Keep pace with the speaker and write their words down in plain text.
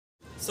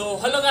So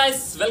hello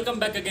guys, welcome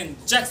back again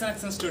Jackson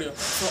action studio.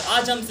 तो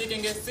आज हम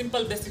सीखेंगे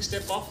simple basic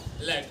step of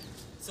leg.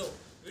 So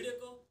video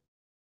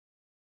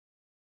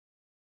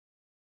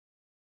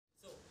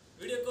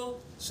को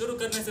शुरू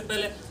करने से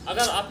पहले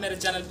अगर आप मेरे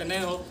चैनल पे नए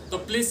हो तो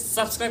प्लीज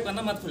सब्सक्राइब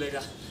करना मत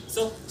भूलेगा।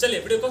 सो चलिए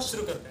वीडियो को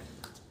शुरू करते हैं।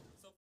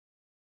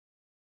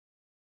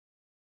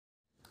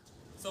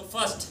 So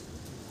first,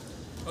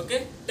 okay,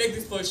 take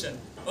this position.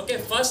 Okay,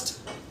 first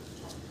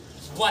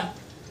one,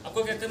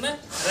 आपको क्या करना है,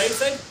 राइट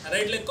साइड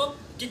राइट लेग को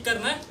किक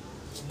करना है,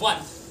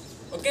 one.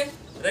 Okay,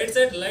 right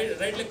side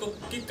right leg को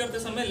किक करते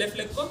समय लेफ्ट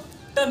लेग को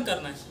टर्न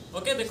करना है।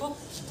 ओके, देखो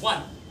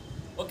वन।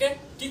 ओके,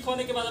 किक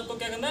होने के बाद आपको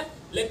क्या करना है,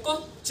 लेग को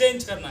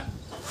चेंज करना है,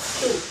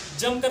 टू,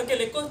 जंप करके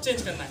लेग को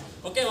चेंज करना है।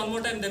 ओके, वन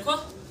मोर टाइम, देखो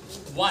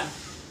one.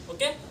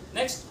 Okay,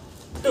 next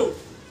to.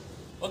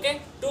 Okay,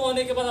 to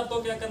होने के बाद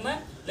आपको क्या करना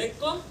है, लेग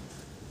को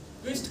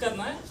ट्विस्ट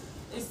करना है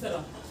इस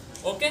तरह।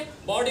 ओके,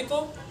 बॉडी को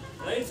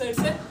राइट साइड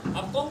से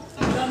आपको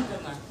टर्न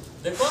करना है,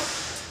 देखो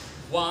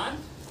one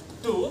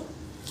two,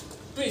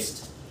 twist.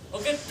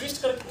 Okay,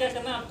 twist करके क्या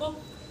करना है, आपको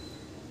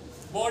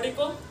बॉडी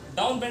को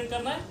डाउन बेंड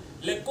करना है,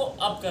 लेग को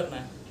अप करना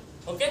है।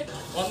 Okay,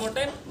 one more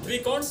time, three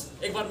counts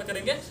एक बार में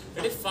करेंगे।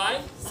 रेडी,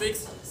 5 6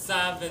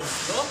 7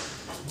 गो,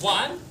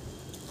 1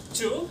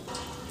 2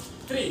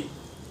 3।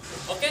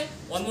 Okay,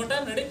 one more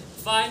time, ready,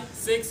 5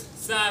 6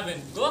 7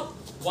 गो,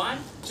 1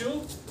 2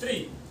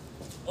 3।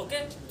 ओके,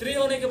 3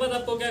 होने के बाद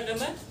आपको क्या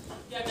करना है,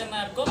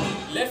 आपको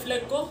लेफ्ट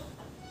लेग को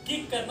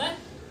किक करना है,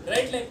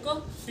 राइट लेग को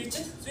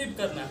पीछे स्वीप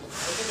करना है।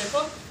 ओके,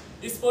 देखो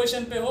इस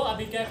पोजीशन पे हो,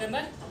 अभी क्या करना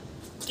है,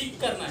 किक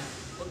करना है।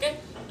 ओके,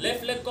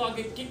 लेफ्ट लेग को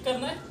आगे किक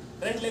करना है,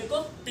 राइट लेग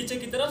को पीछे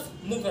की तरफ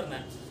मूव करना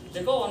है।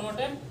 देखो वन मोर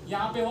टाइम,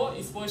 यहाँ पे हो,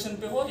 इस पोजीशन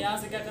पे हो, यहाँ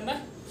से क्या करना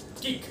है,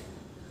 किक।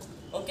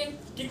 ओके,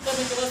 किक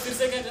करने के बाद फिर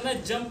से क्या करना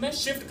है, जंप में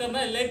शिफ्ट करना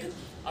है लेग।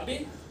 अभी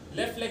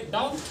left leg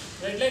down,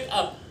 right leg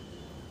up,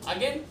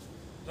 again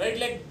right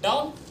leg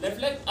down, left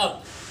leg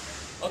up.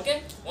 Okay,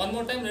 one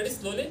more time, ready,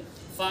 slowly,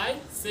 5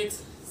 6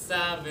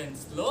 7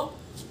 slow,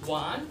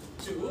 1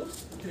 2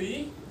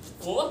 3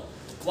 4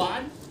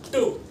 1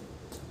 2।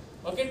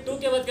 Okay, 2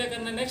 के बाद क्या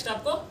करना है, नेक्स्ट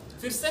आपको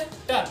फिर से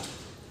टर्न,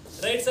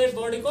 राइट साइड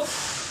बॉडी को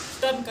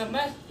टर्न करना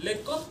है,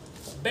 लेग को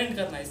बेंड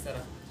करना है इस तरह,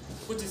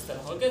 कुछ इस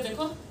तरह। ओके,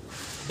 देखो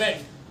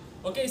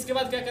बेंड। ओके, इसके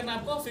बाद क्या करना है,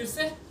 आपको फिर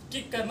से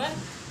किक करना है,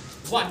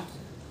 वन।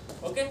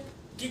 ओके,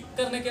 किक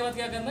करने के बाद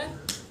क्या करना है,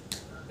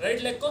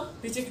 राइट लेग को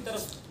पीछे की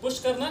तरफ पुश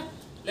करना है,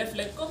 लेफ्ट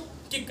लेग को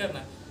किक करना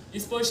है।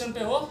 इस पोजीशन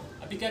पे हो,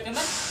 अभी क्या करना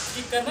है,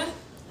 किक करना है।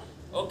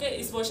 ओके,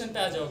 इस पोजीशन पे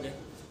आ जाओगे।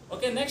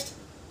 Okay, next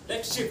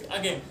leg shift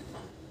again.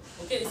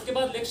 Okay, इसके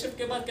बाद लेग शिफ्ट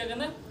के बाद क्या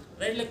करना है,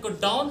 राइट लेग को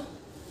down,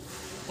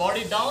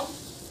 body down,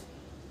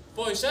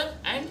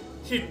 position and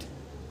hit.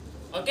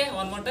 Okay,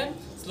 one more time,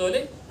 slowly,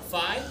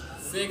 5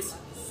 6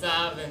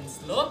 7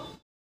 slow,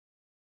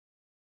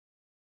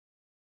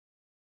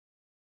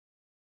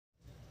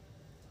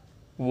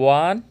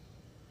 1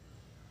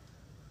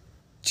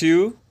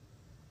 2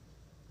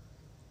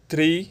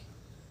 3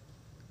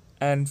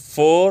 and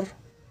 4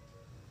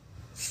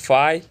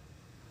 5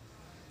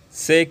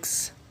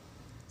 6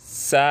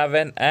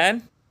 7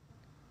 and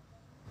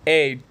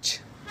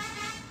 8,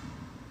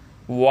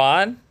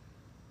 1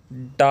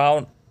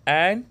 down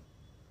and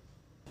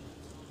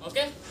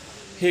okay,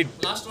 hit।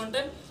 Last one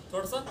time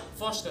थोड़ा सा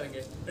फास्ट करेंगे।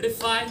 Ready,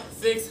 5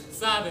 6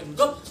 7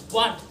 go,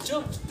 1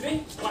 2 3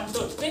 1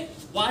 2 3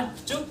 1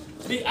 2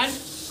 3 and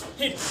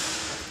hit.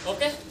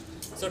 Okay,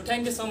 so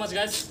thank you so much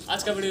guys,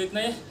 आज का video इतना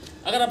ही है।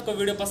 अगर आपको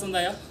video पसंद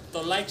आया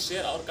तो लाइक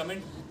शेयर और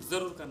कमेंट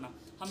जरूर करना।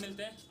 हम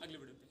मिलते हैं अगली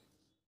वीडियो।